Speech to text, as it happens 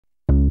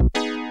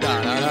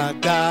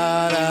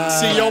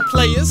CO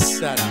players.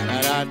 Yeah.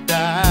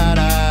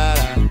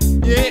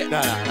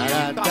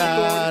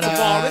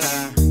 Tavaris.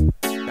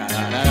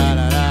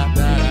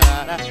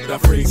 The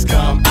freaks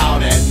come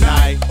out at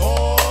night.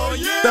 Oh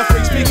yeah. The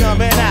freaks be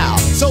coming out,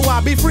 so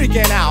I be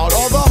freaking out.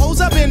 All the hoes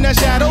up in the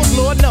shadows,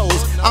 Lord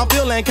knows I'm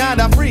feeling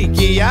kinda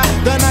freaky.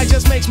 The night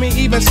just makes me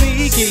even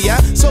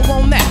sneakier. So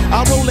on that,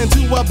 I roll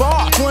into a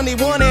bar,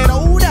 21 and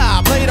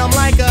older. Play them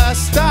like a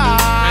star.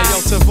 Hey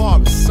yo,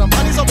 Tavaris, some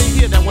honeys over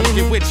here that wanna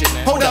get with you,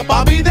 man. Hold up,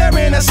 I'll be there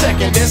in a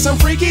second. There's some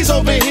freakies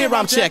over here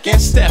I'm checking.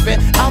 Stepping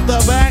out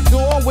the back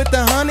door with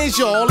the honeys,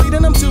 y'all.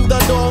 Leading them to the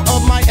door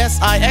of my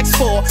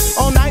SIX4.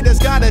 Allnighters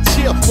gotta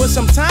chill with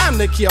some time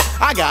to kill.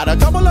 I got a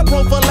couple of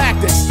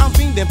prophylactics. I'm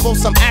fiending for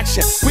some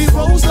action. We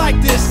rose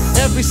like this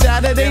every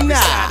Saturday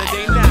night.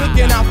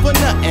 Looking out for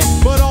nothing,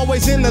 but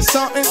always into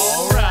something.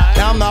 Alright.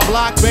 Down the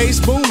block, bass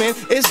booming.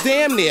 It's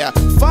damn near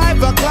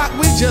 5 o'clock,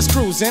 we just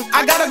cruising.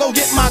 I gotta go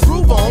get my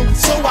groove on,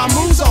 so I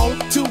moves on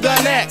to the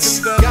next.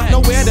 Got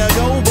nowhere to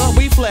go, but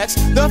we flex.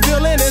 The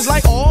feeling is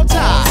like all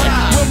time.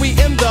 When we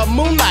in the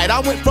moonlight, I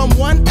went from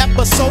one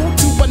episode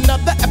to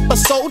another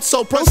episode.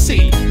 So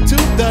proceed to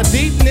the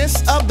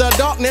deepness of the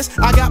darkness.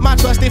 I got my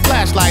trusty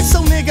flashlight,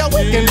 so nigga,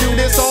 we can do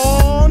this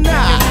all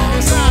night.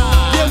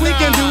 Yeah, we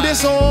can do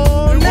this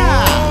all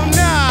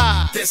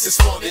night. This is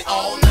for the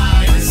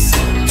all-nighters,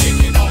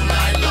 kicking all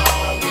night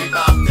long. We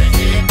bout to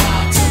head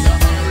out to the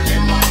early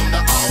morning.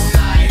 The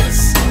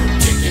all-nighters,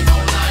 kicking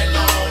all night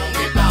long.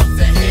 We bout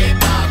to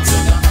head out to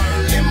the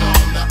early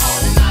morning. The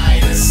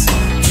all-nighters,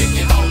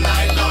 kicking all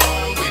night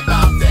long. We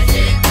bout to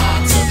head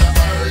out to the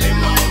early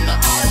morning. The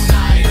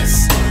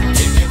all-nighters,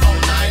 kicking all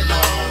night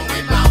long. We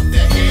bout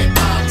to head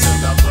out to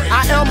the break.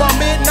 I am a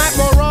midnight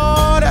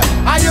marauder.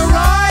 I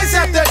arise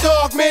at the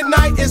dark.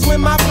 Midnight is when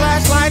my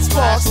flashlight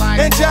sparks.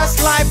 And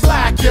just like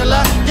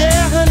Blackula,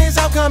 yeah, honeys,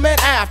 I'm coming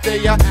after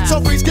ya.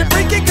 So freaks get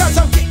freaky, cause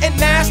I'm getting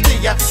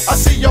nastier. I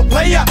see your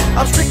player,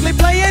 I'm strictly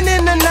playing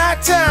in the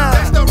night time.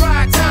 That's the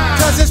right time,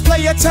 cause it's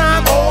player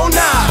time all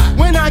night.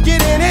 When I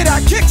get in it,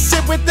 I kicks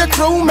it with the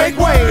crew, make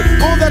way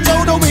for the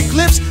total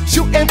eclipse,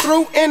 shooting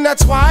through in the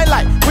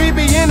twilight. We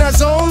be in a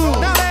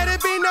zone, now let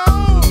it be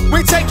known.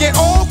 We taking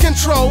all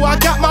control. I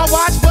got my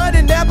watch, but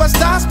it never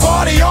stops.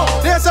 Party on.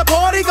 There's a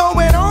party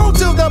going on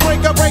till the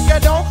break of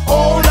dawn.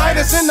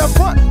 All-nighters in the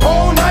front,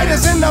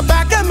 all-nighters in the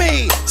back of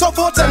me. So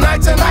for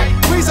tonight,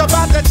 we's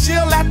about to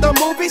chill at the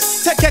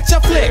movies to catch a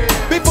flick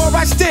before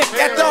I stick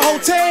at the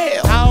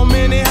hotel. How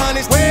many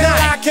honeys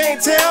tonight? I can't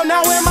tell.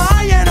 Now am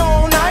I an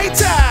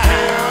all-nighter?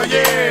 Hell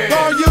yeah.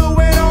 Are you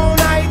an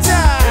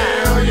all-nighter?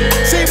 Hell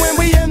yeah. See, when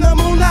we in the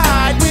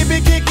moonlight, we be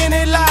kicking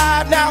it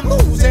live. Now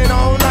who's an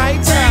all-nighter?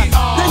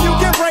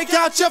 Break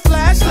out your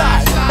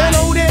flashlight and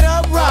hold it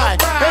up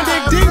right and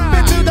dig deep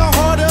into the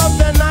heart of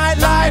the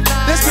nightlife.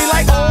 This be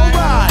like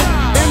alright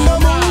in the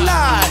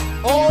moonlight.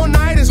 All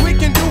nighters, we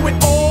can do it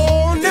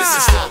all night. This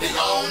is for the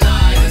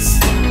all-nighters,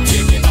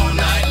 kicking all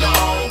night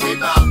long. We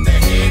bout to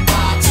head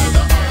out to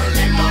the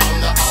early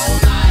morning. The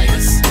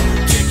all-nighters,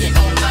 kicking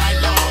all night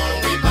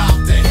long. We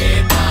bout to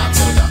head out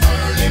to the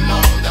early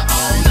morning. The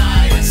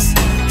all-nighters,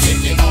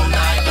 kicking all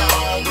night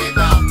long. We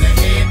bout to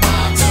head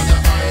out to the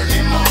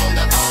early morning.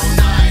 The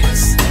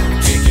all-nighters,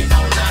 kicking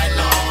all night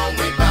long.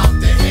 We bout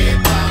to head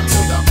out to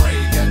the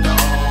break of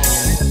dawn.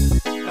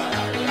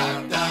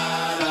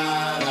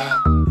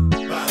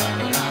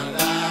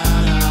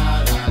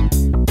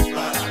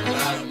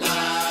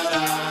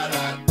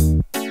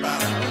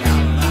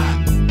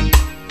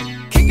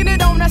 Kicking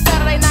it on a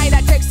Saturday night,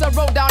 I takes a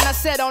road down the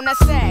set on that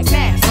sag.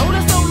 Now,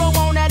 solo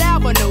on that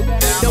avenue.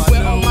 The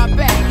wheel on my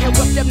back, and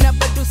with them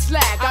never do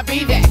slack. I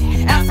be that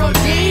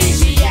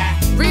aphrodisiac.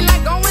 Green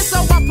light going, so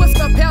I push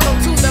the pedal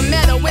to the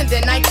metal when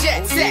the night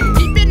jet set.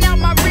 Keeping out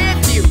my rear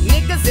view,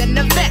 niggas in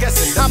the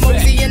vest. I'm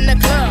Mosey in the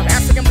club,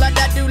 African blood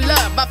I do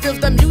love. I feel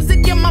the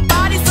music in my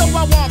body, so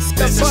I want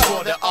the This is bug.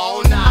 for the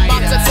all-nighters. I'm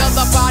about to tell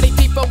the party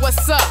people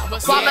what's up.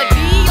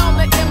 Quality on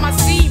the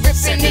MIC, ripping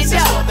This it is for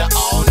up. the But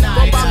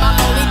all-nighters. by my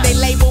lonely, they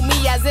label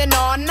me as an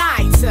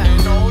all-nighter.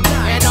 And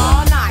all-nighter. And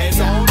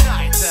all-nighter. And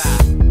all-nighter.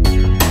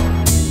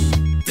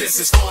 This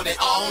is for the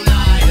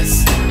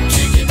all-nighters,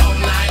 kicking all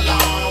night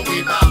long.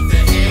 We bout to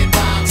head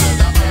out to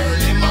the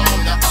early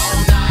morning. The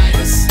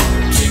all-nighters,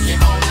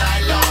 kicking all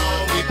night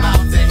long. We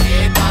bout to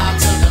head out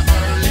to the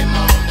early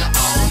morning. The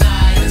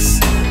all-nighters,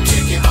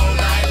 kicking all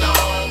night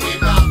long. We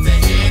bout to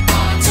head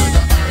out to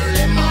the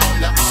early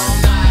morning. The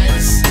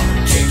all-nighters,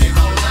 kicking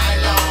all night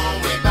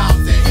long. We bout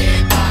to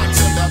head out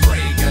to the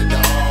break of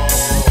dawn.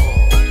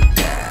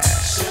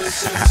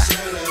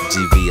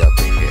 GB up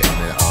in here, and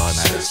then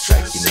all-nighters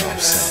track, you know what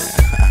I'm saying?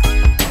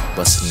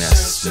 Bustin' that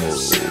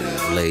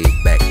smooth, laid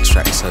back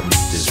track, something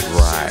just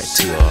ride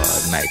to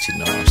all night, you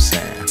know what I'm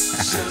saying?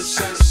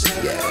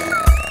 Yeah,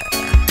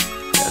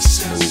 that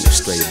smooth,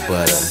 straight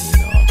butter, you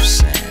know what I'm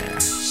saying?